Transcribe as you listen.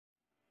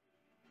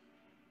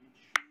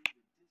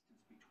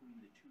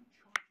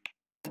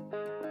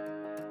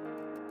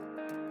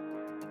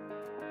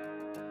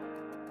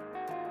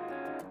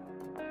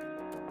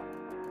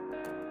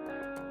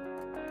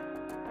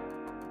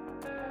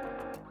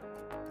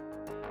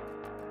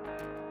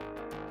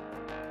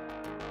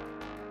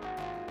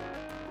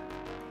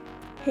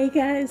Hey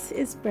guys,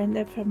 it's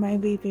Brenda from my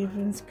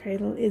Reborn's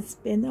Cradle. It's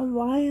been a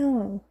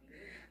while.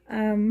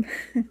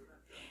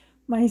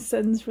 My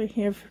sons were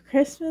here for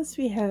Christmas.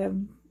 We had a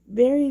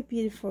very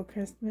beautiful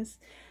Christmas.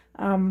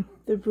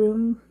 The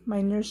room,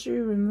 my nursery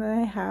room that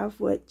I have,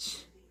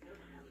 which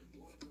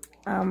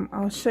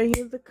I'll show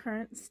you the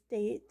current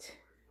state.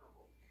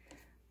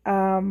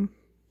 I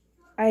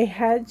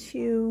had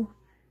to,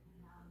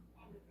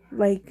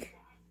 like,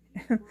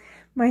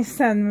 my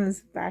son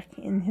was back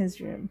in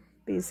his room,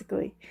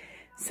 basically.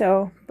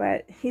 So,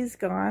 but he's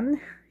gone.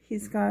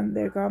 He's gone.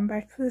 They're gone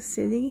back to the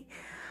city.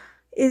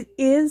 It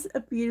is a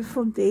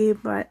beautiful day,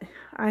 but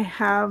I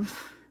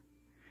have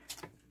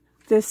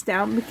this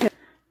down because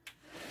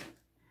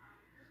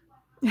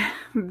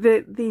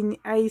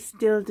I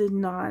still did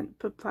not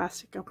put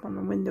plastic up on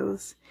the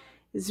windows.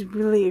 It's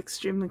really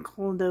extremely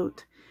cold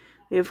out.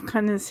 We have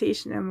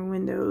condensation on the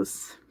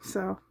windows,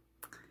 so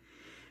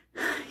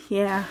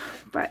yeah.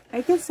 But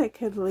I guess I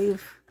could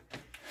leave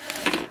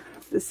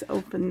this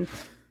open.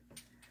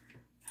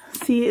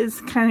 See, it's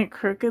kind of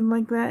crooked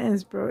like that.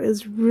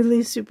 It's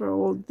really super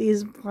old.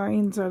 These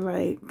blinds are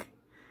like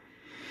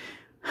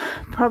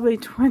probably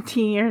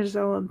 20 years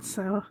old.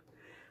 So,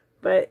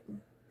 but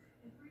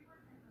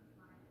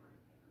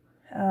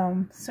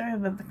sorry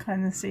about the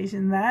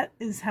condensation. That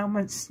is how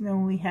much snow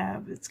we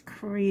have. It's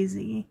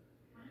crazy.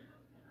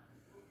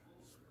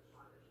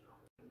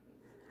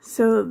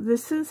 So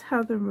this is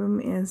how the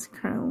room is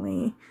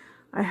currently.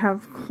 I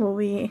have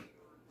Chloe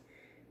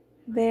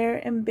there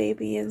and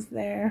baby is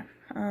there.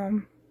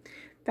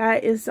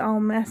 That is all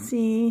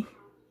messy.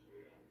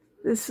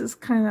 This is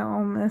kind of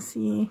all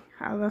messy.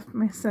 I left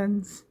my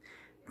son's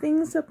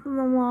things up on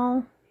the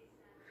wall.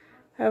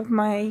 Have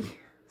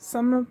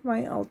some of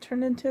my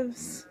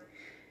alternatives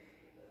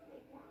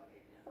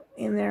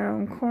in their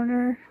own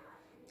corner.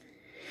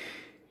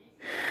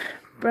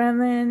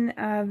 Brennan,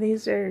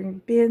 these are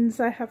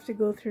bins I have to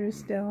go through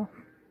still.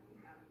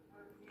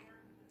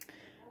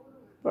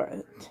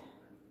 But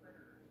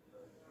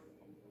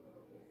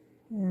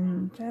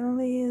and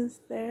Jenny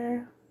is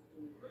there.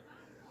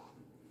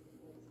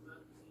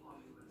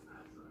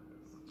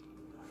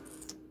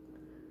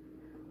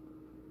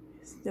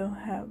 Still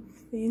have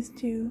these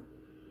two.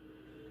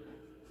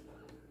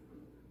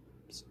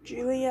 It's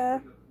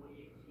Julia,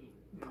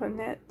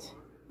 Ponette,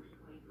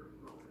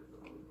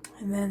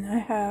 and then I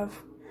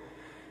have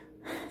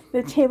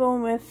the table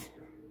with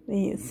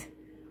these.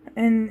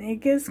 And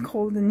it gets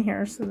cold in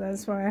here, so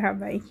that's why I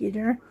have that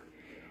heater.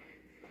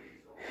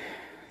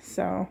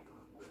 So,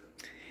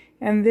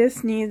 and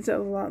this needs a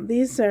lot,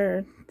 this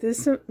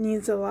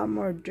needs a lot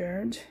more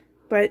dirt.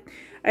 But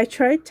I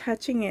tried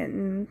touching it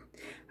and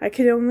I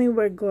could only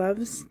wear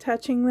gloves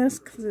touching this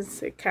because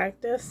it's a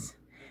cactus.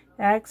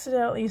 I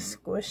accidentally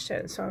squished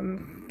it, so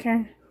I'm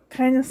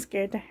kind of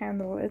scared to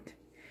handle it.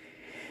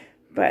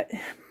 But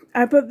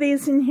I put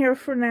these in here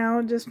for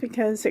now just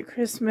because at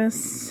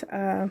Christmas,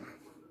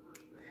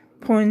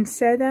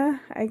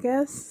 poinsettia, I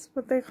guess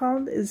what they're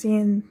called, is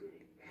in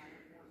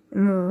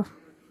the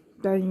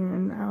dining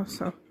room now.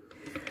 So,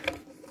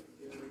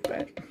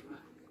 but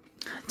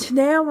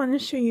today I want to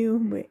show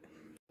you.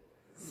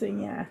 So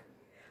yeah,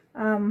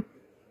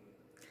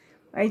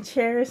 my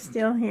chair is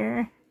still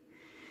here.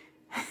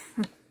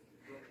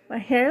 My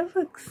hair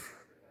looks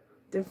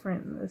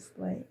different in this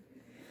light.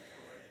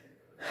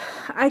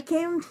 I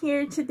came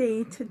here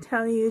today to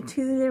tell you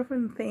two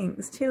different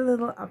things, two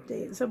little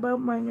updates about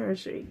my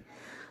nursery.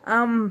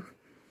 A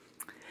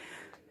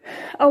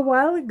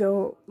while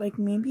ago, like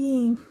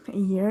maybe a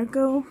year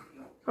ago,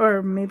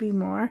 or maybe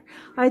more,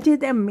 I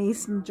did a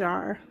mason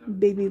jar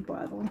baby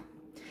bottle.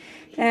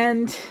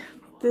 And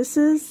this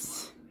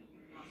is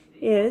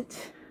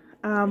it.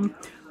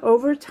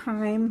 Over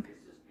time,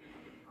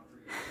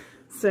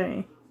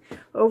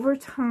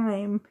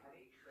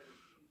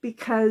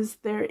 because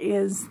there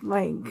is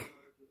like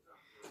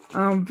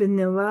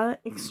vanilla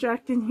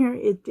extract in here,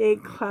 it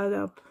did cloud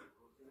up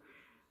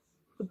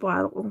the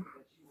bottle.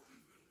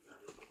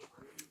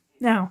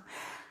 Now,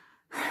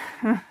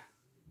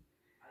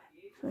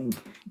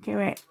 okay,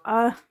 wait.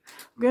 I'm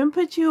gonna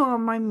put you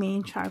on my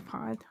main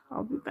tripod.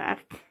 I'll be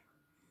back.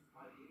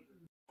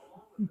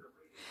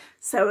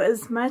 So,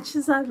 as much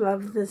as I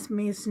love this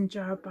mason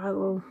jar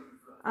bottle,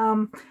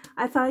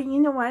 I thought, you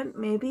know what,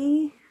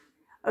 maybe,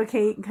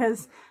 okay,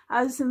 because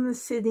I was in the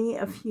city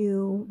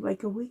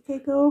like a week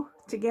ago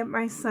to get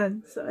my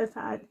son. So I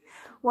thought,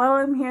 while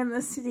I'm here in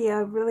the city, I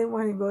really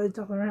want to go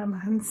to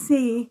Dollarama and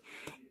see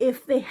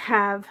if they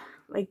have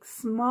like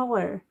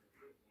smaller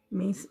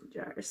mason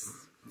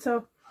jars.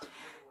 So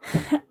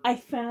I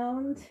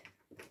found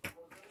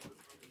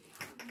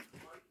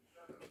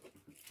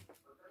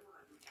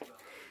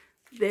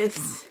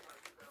this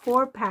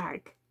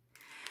 4-pack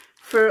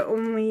for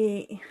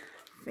only,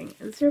 I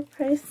think, is there a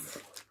price?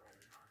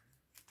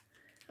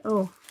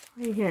 Oh,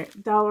 right here,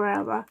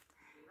 Dollarama,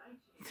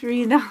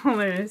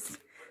 $3.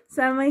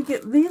 So I'm like,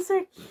 these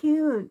are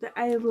cute.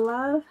 I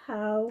love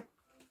how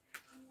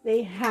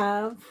they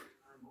have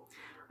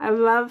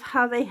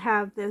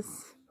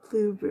this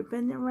blue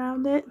ribbon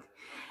around it.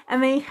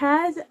 And they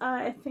had,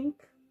 I think,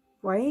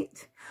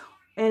 white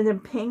and a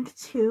pink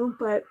too,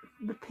 but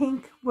the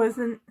pink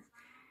wasn't,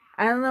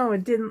 I don't know,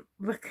 it didn't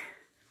look,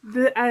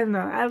 I don't know,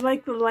 I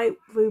like the light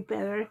blue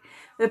better.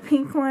 The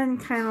pink one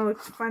kind of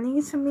looks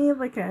funny to me,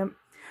 like a,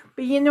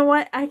 but you know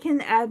what, I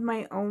can add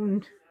my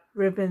own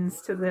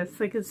ribbons to this,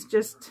 like it's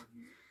just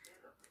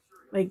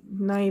like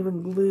not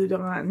even glued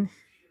on.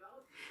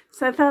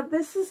 So I thought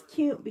this is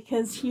cute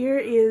because here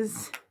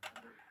is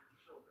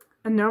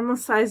a normal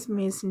sized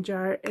mason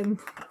jar and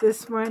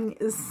this one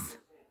is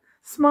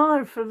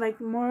smaller for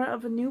like more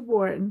of a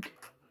newborn.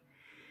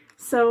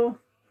 So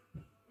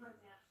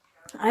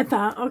I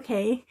thought,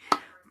 okay,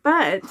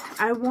 but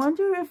I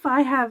wonder if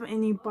I have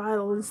any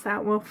bottles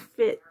that will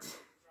fit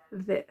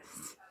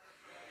this.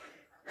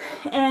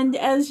 And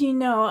as you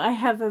know, I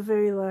have a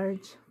very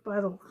large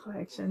bottle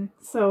collection.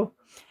 So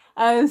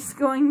I was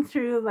going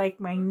through like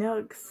my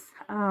nooks,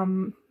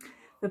 the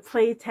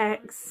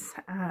Playtex,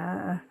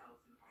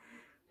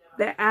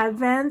 the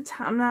Advent.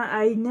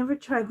 I never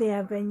tried the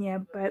Advent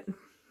yet, but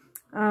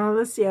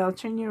let's see, I'll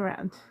turn you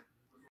around.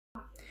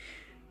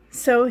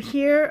 So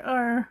here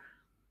are,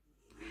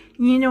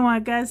 you know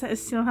what guys, I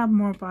still have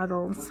more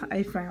bottles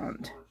I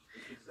found.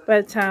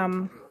 But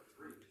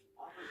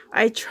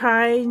I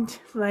tried,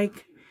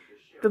 like,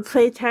 the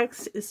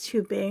Playtex is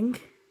too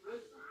big.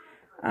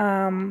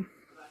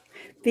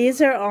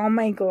 These are all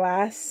my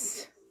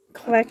glass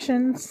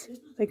collections,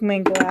 like my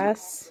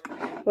glass.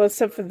 Well,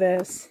 except for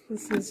this.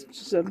 This is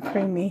just a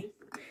preemie.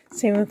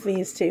 Same with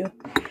these two.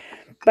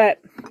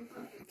 But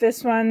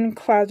this one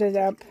clouded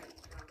up.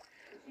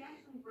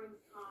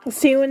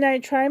 See, when I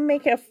try and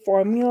make a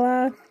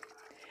formula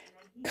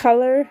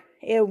color,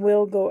 it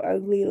will go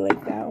ugly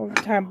like that over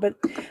time. But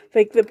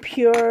like the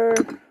pure,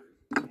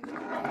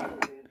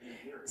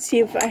 see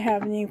if I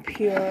have any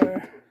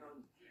pure,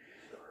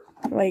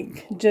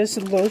 like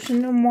just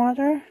lotion and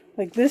water.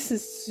 Like this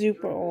is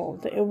super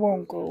old. It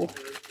won't go.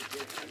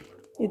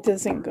 It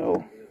doesn't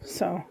go.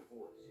 So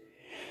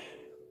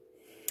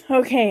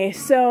okay,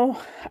 so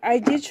I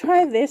did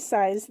try this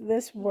size.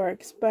 This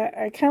works, but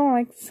I kind of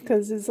like this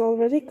because it's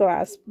already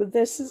glass. But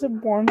this is a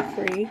Born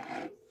Free.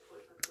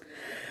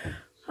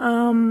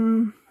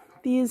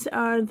 These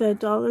are the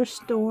dollar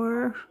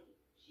store.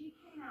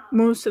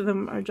 Most of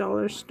them are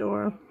dollar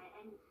store.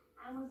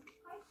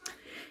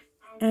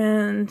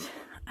 And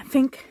I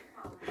think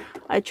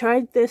I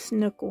tried this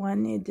Nook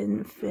one. It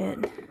didn't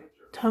fit.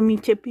 Tummy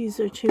Tippies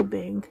are too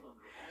big.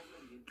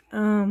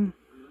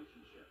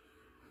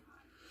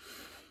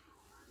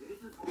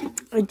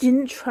 I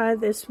didn't try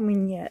this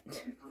one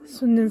yet.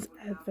 This one is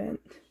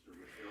Advent.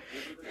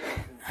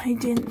 I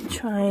didn't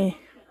try.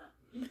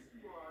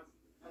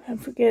 I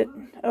forget.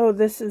 Oh,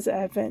 this is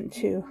Advent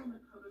too.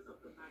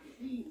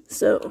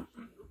 So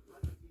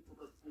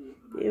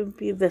it would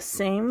be the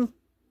same.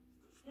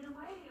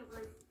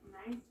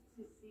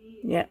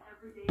 Yeah.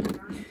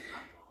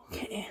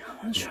 Okay,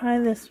 I'll try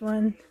this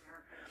one.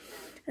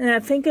 And I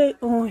think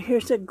oh,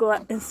 here's a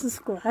glass. Is this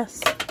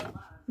glass?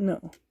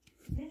 No.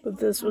 But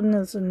this one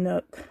is a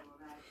Nook.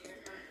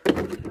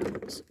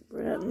 It's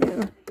brand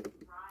new.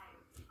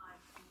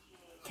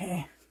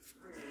 Okay.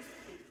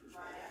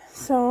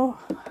 So,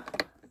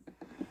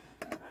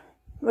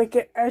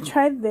 like, I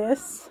tried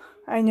this.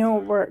 I know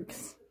it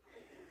works.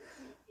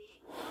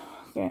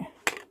 Okay.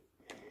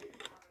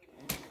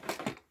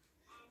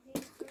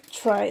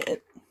 Try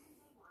it.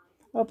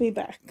 I'll be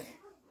back.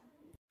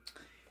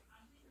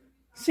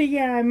 So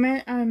yeah,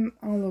 I'm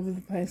all over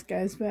the place,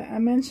 guys, but I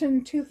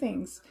mentioned two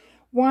things.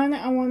 One,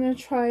 I want to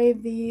try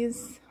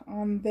these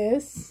on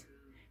this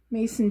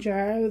mason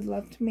jar. I would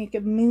love to make a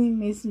mini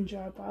mason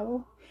jar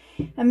bottle.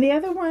 And the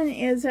other one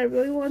is I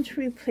really want to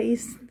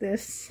replace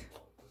this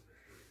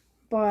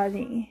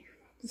body,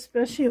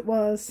 especially,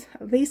 well,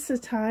 at least the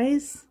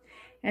ties,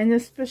 and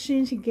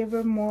especially to give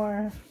her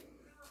more.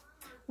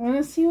 I want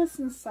to see what's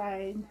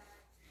inside.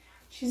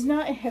 She's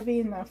not heavy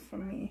enough for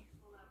me,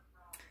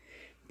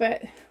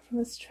 but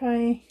let's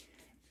try.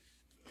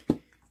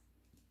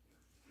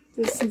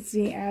 This is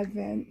the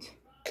Advent.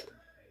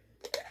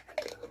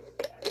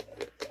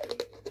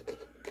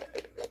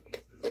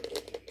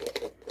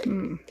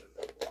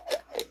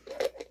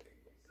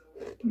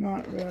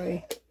 Not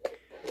really.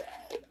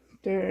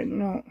 There,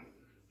 no.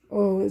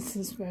 Oh, it's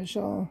a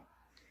special.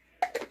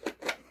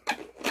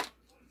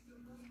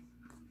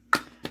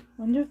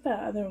 Wonder if the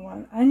other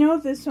one. I know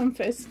this one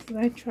fits because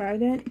I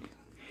tried it.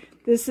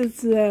 This is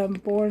the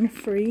Born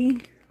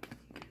Free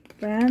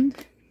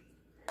brand.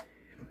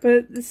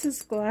 But this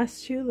is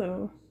glass too,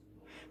 though.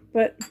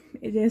 But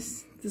it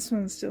is, this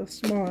one's still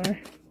smaller.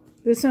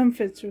 This one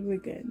fits really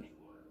good.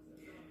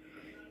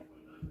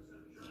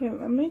 Okay,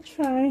 let me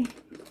try.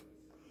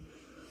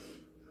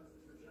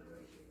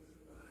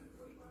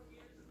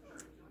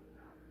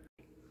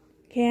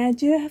 Okay, I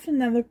do have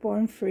another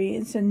Born Free.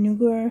 It's a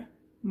newer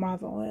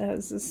model. It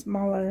has a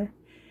smaller,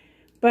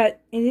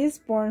 but it is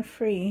Born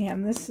Free,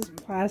 and this is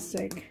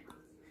plastic.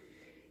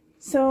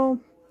 So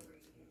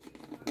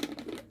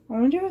I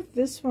wonder if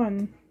this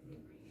one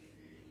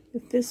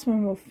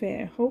will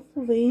fit.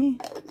 Hopefully.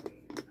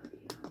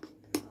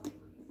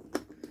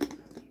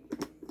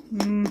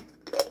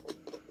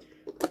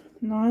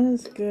 Not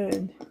as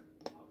good.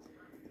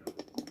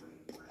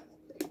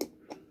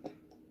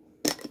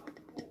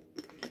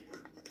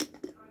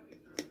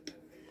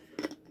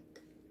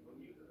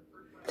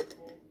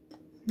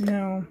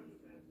 No.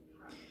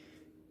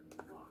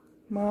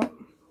 Well,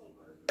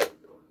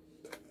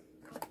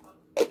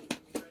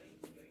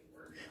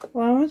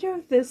 I wonder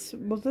if this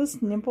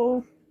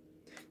nipple.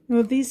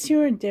 No, these two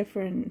are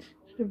different.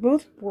 They're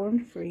both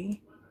born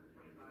free.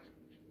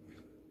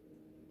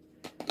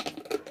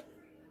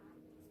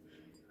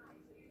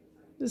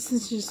 This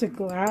is just a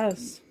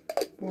glass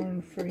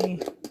born free.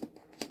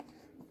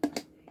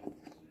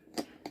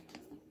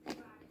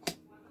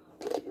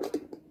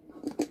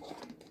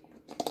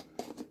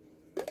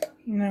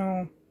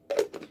 No.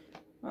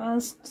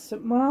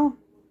 Well,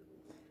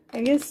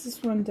 I guess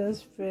this one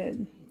does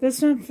fit.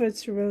 This one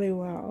fits really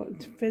well.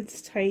 It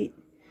fits tight.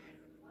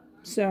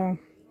 So,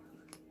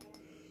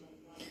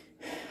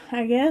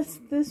 I guess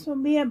this will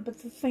be it.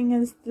 But the thing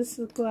is, this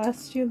is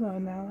glass too though,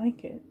 and I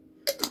like it.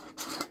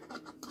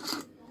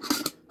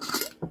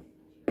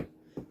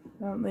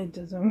 Well, it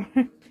doesn't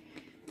work.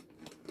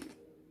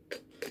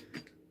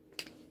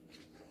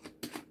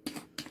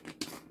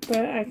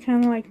 But I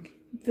kind of like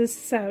this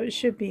is how it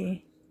should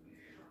be.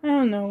 I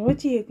don't know. What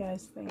do you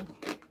guys think?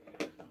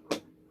 Do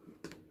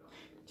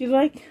you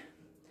like...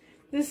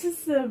 This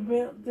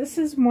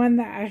is one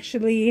that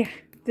actually...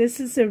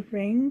 This is a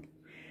ring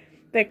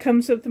that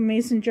comes with the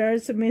mason jar.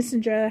 It's a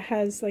mason jar that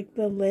has like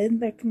the lid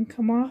that can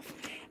come off.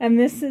 And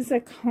this is a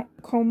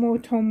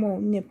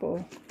Komotomo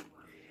nipple.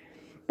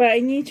 But I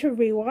need to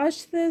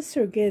rewash this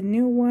or get a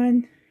new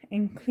one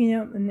and clean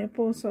out the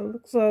nipple so it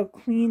looks all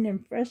clean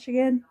and fresh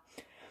again.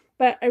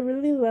 But I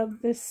really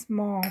love this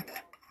small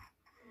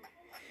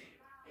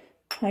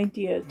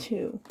idea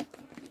too.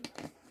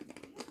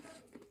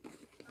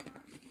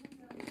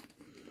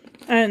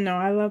 I don't know,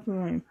 I love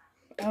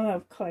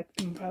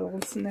collecting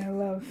bottles, and I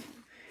love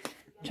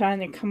trying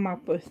to come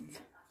up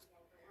with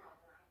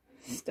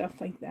stuff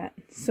like that.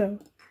 So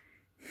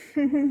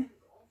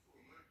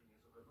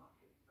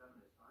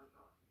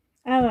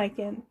I like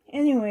it.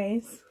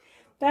 Anyways,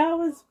 that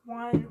was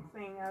one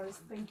thing I was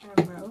thinking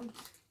about.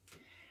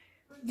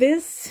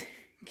 This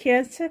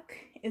Kiatuk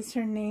is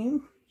her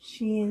name.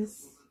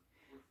 She's...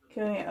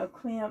 Okay, I'll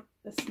clean up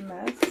this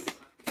mess.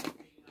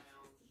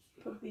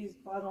 Put these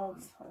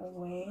bottles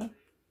away.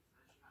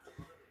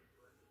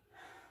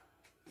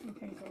 I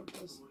think I'll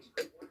just...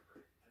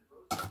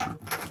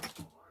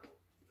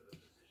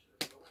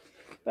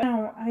 But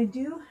now, I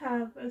do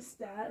have a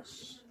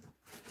stash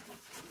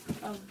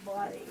of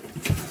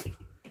bodies.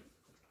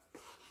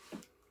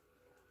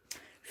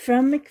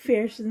 From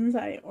McPherson's.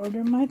 I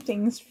order my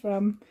things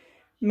from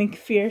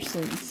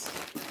McPherson's.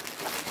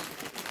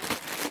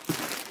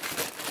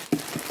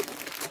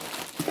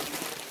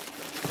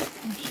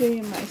 I'll show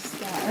you my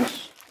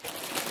stash.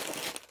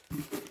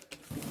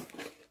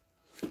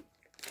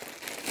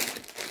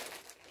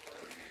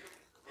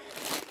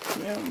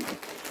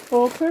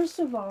 Well, first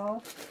of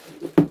all,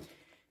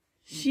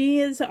 she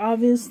is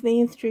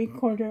obviously a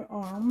 3/4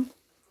 arm.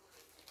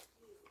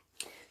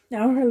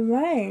 Now her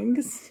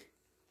legs,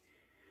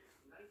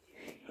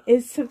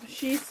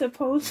 she's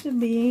supposed to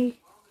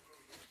be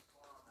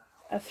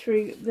a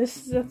 3.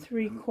 This is a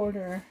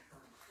 3/4,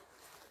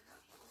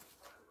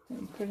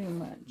 pretty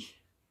much.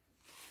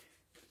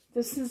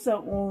 This is the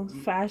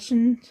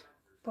old-fashioned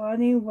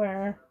body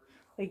where,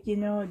 like, you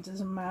know, it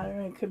doesn't matter.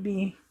 It could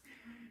be,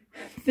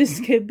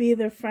 this could be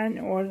the front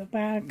or the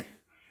back.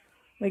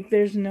 Like,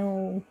 there's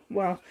no,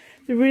 well,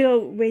 the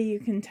real way you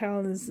can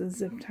tell is the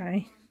zip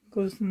tie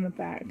goes in the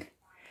back.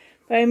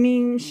 But I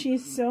mean,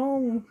 she's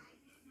so,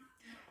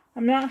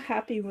 I'm not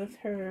happy with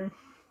her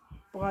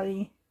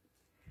body.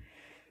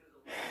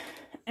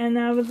 And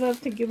I would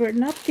love to give her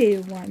an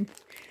updated one.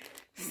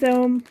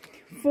 So,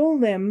 full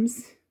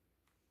limbs,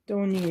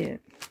 don't need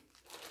it.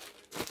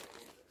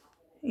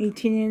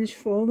 18-inch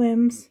full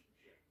limbs,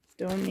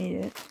 don't need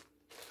it.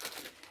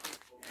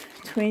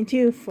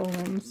 22 full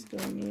limbs,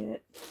 don't need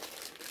it.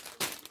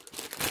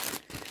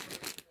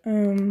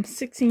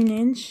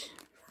 16-inch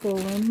full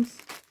limbs,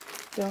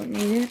 don't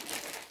need it.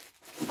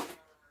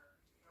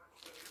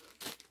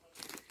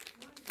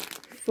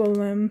 Full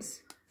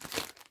limbs,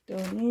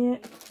 don't need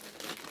it.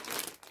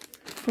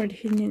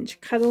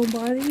 14-inch cuddle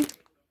body.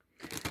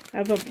 I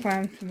have a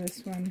plan for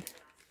this one.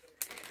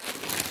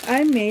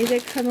 I made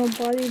a cuddle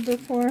body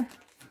before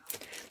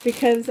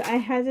because I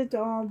had a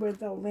doll where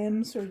the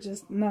limbs were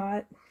just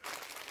not,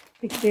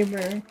 like, they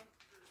were,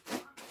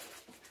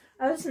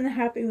 I wasn't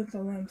happy with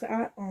the limbs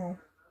at all.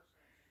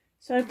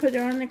 So I put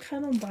her on a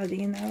cuddle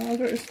body and I love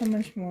her so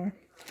much more.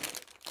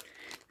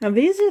 Now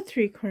these are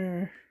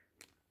 3/4,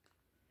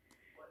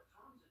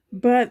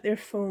 but they're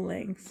full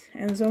length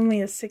and it's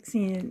only a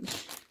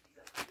 16-inch.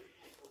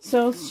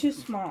 So it's too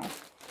small.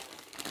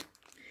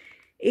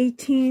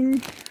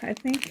 18, I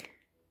think.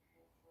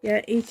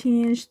 Yeah,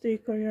 18-inch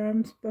 3/4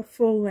 arms, but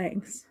full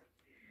length.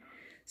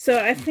 So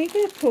I think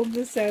I pulled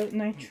this out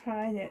and I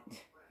tried it.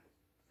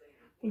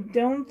 I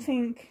don't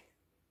think,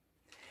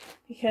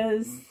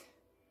 because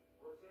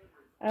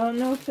I don't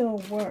know if it'll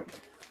work.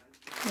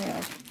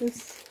 Yeah,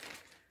 this.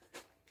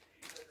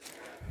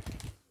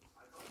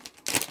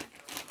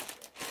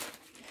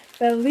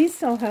 But at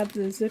least I'll have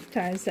the zip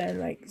ties that are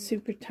like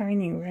super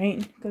tiny,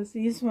 right? Because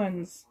these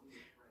ones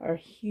are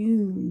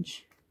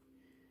huge.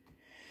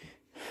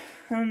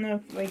 I don't know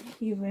if like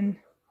even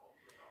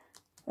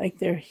like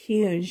they're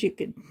huge. You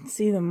could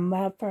see them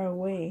that far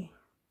away.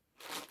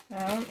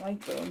 I don't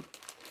like them.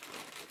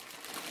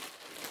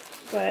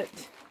 But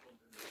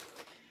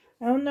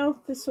I don't know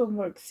if this will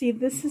work. See,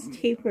 this is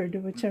tapered,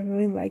 which I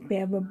really like. They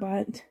have a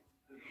butt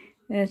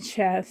and a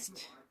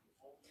chest,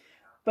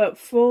 but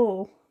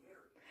full.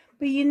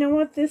 But you know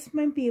what? This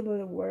might be able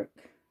to work.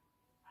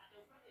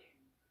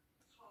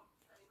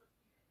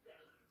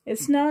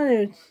 It's not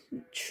a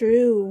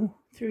true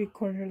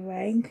 3/4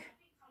 leg.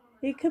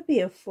 It could be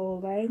a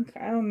full leg.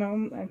 I don't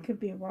know. I could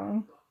be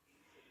wrong.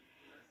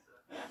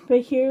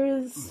 But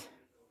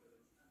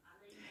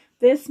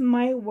this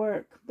might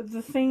work. But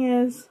the thing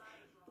is,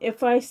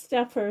 if I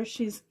stuff her,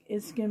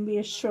 it's going to be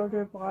a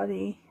shorter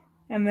body.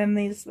 And then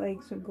these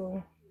legs will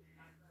go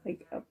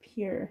like up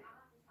here.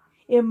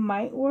 It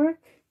might work.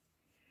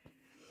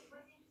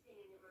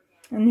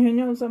 And who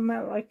knows, I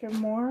might like her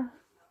more.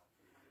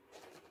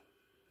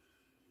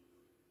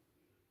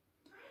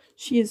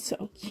 She is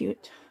so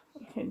cute.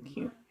 Okay,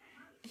 cute.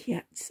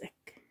 Cat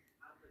sick.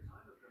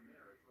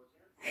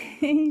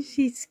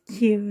 She's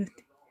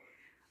cute.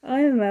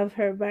 I love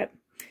her, but...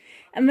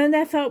 And then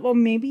I thought, well,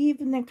 maybe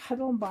even a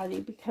cuddle body,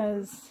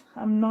 because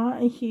I'm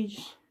not a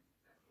huge...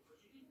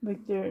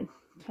 Like, they're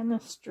kind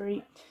of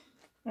straight.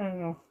 I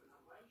don't know.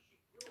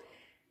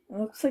 It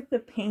looks like the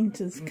paint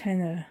is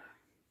kind of...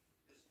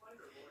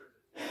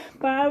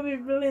 But I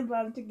would really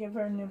love to give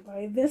her a new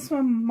body. This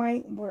one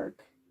might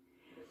work.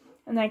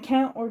 And I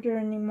can't order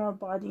any more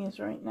bodies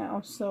right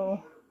now,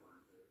 so...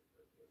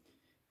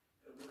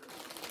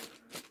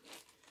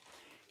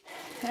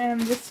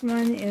 And this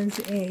one is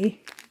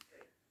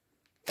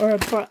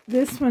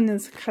this one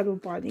is a cuddle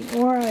body,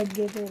 or I'd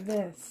give her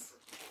this.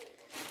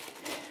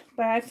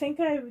 But I think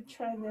I would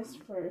try this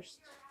first.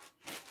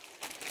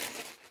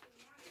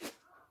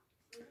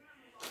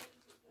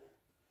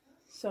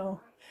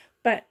 So,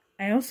 but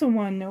I also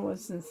want to know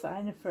what's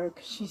inside of her,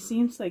 because she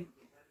seems like,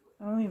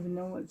 I don't even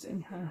know what's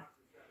in her.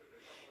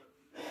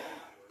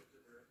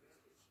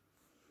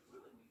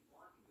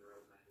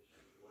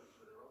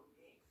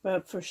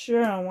 But for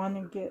sure I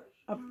want to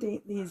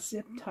update these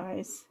zip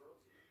ties,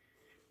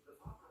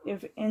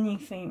 if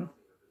anything.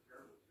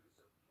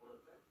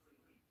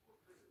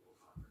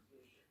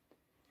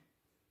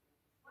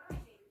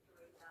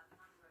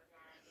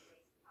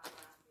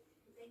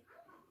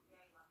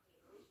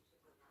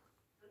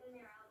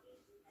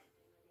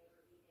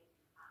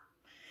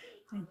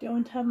 I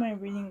don't have my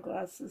reading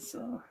glasses,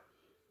 so...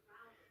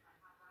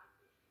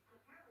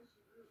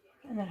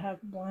 And I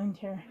have blonde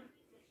hair.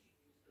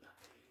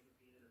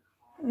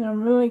 And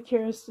I'm really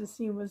curious to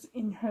see what's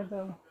in her,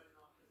 though.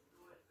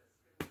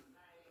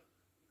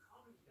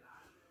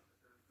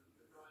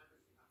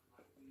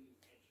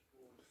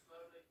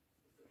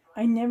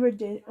 I never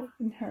did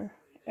open her,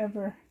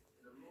 ever.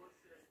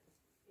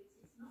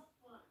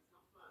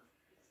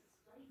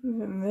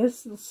 Even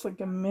this looks like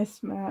a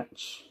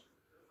mismatch.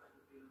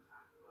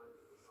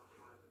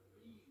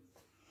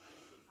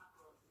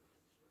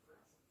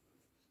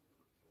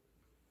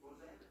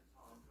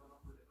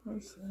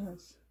 What's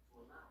this?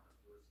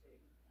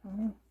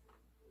 Oh.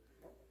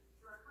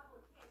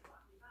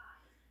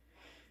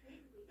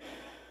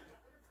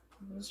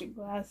 Those are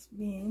glass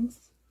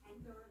beads.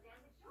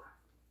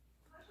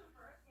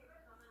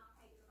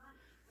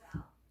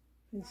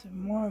 These are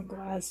more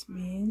glass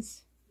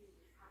beads.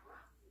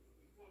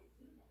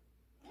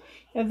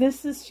 Yeah,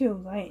 this is too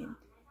light.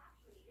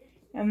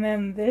 And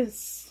then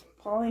this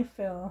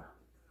polyfill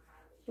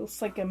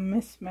looks like a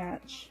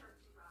mismatch.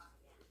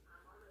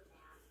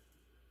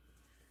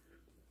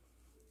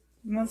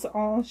 And that's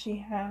all she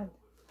had.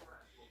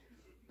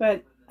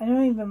 But I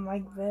don't even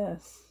like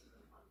this.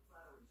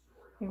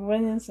 Like, what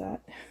is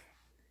that?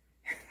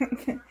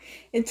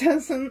 It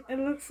doesn't, it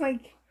looks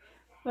like,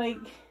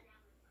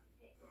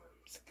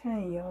 it's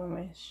kind of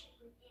yellowish.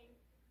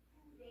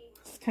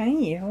 It's kind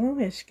of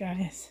yellowish,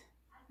 guys.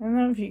 I don't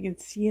know if you could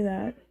see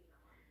that.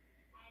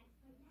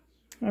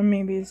 Or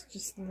maybe it's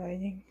just the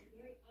lighting.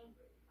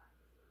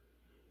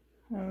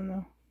 I don't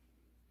know.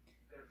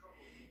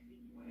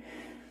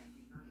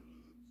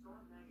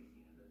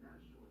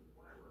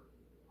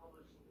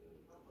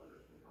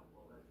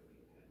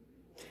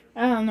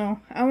 I don't know.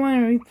 I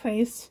want to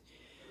replace.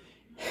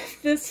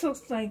 This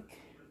looks like,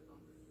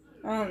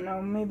 I don't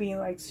know, maybe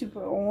like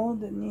super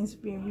old. It needs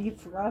to be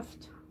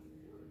refluffed.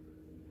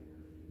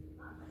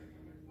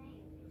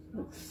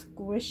 Looks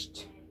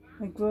squished.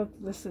 Like, look,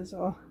 this is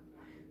all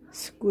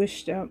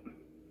squished up.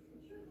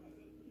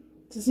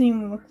 Doesn't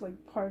even look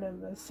like part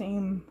of the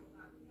same.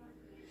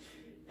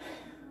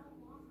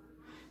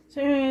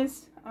 So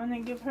anyways, I'm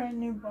gonna give her a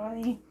new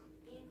body.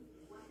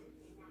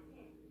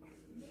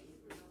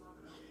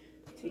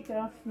 Take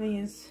off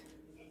these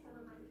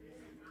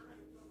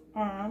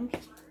arms.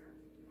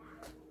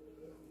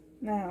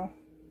 Now,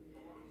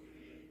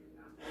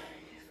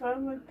 if I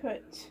would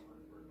put,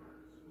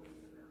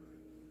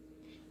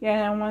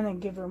 yeah, I want to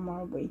give her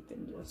more weight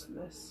than just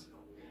this.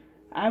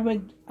 I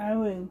would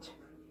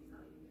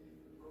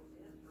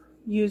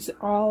use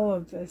all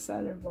of this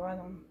at her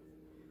bottom.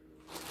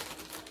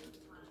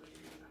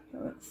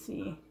 Let's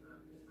see.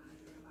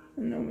 I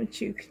don't know what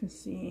you can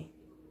see.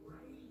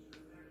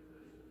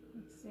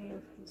 Let's see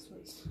if this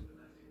was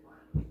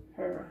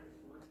her.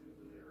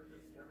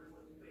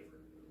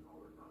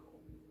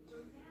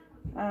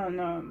 I don't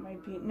know, it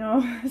might be,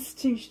 no, it's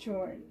too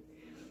short.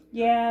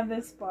 Yeah,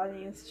 this body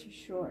is too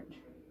short.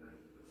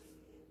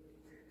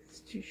 It's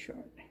too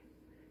short.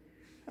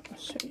 I'll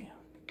show you.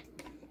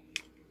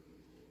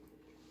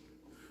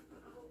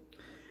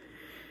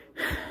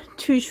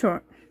 Too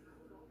short.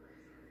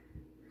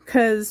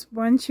 Because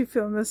once you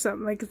fill this up,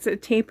 like it's a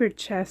tapered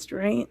chest,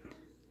 right?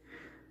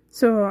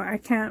 So I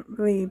can't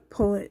really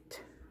pull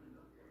it.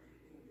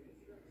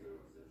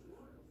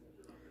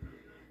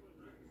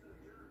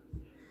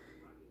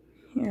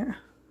 Yeah.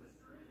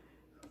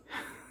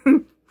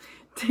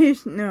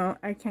 No,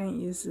 I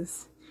can't use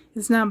this.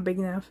 It's not big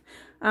enough.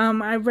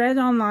 I read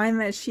online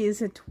that she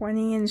is a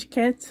 20-inch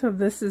kit, so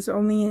this is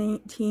only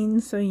an 18,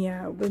 so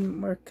yeah, it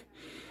wouldn't work.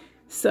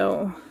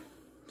 So,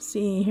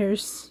 see,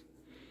 here's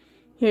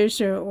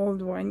your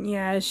old one.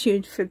 Yeah, she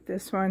would fit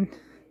this one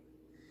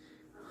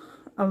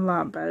a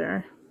lot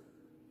better.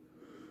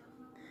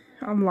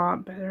 A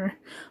lot better.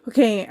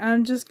 Okay,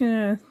 I'm just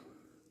gonna,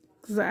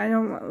 because I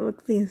don't want to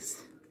look,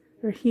 these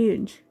are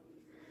huge.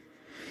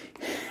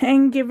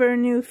 And give her a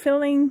new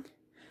filling,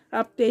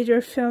 update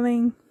her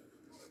filling.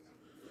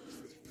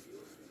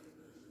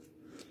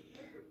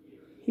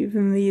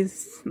 Even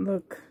these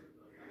look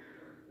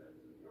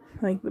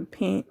like the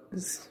paint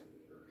is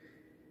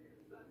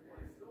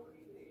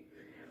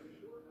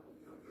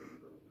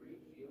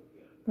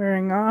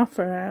wearing off,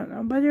 or I don't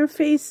know, but her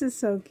face is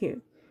so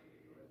cute.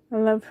 I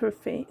love her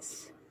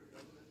face.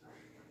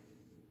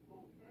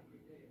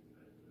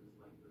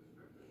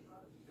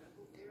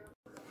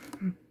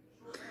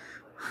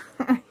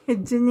 I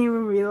didn't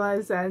even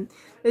realize that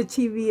the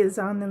TV is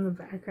on in the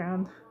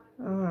background.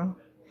 Oh,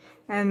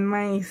 and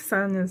my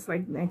son is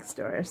like next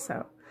door,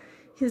 so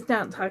he's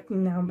not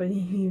talking now, but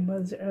he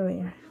was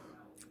earlier.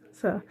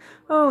 So,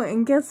 oh,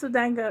 and guess what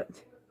I got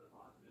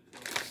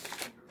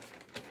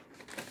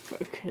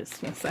for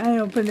Christmas? I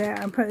opened it.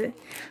 I put it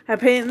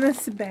in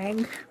this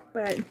bag,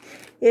 but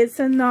it's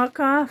a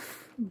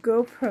knockoff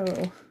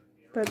GoPro,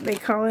 but they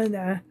call it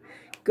a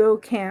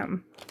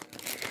GoCam.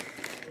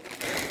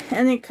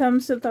 And it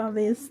comes with all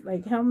these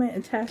like helmet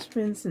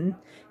attachments and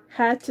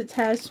hat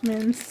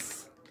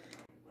attachments,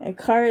 a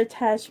car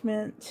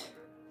attachment.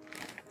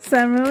 So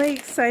I'm really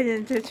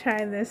excited to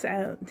try this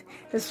out,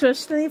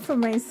 especially for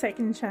my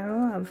second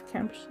channel of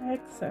Camp Shack.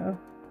 So,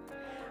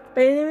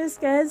 but anyways,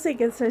 guys, I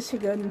guess I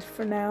should go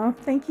for now.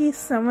 Thank you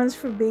so much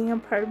for being a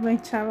part of my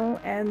channel,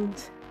 and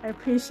I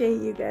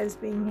appreciate you guys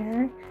being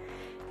here.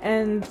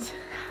 And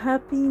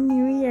Happy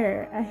New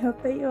Year! I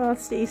hope that you all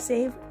stay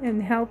safe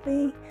and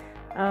healthy.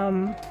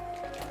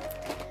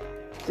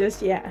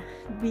 Just, yeah,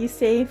 be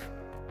safe,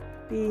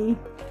 be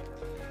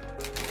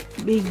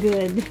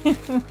good.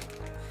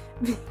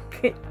 Be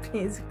good,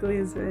 basically,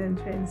 is what I'm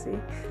trying to say.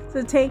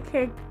 So take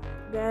care,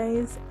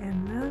 guys,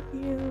 and love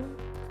you.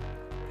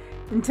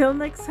 Until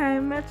next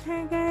time, much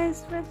hair,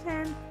 guys, much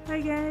hair.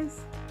 Bye,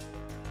 guys.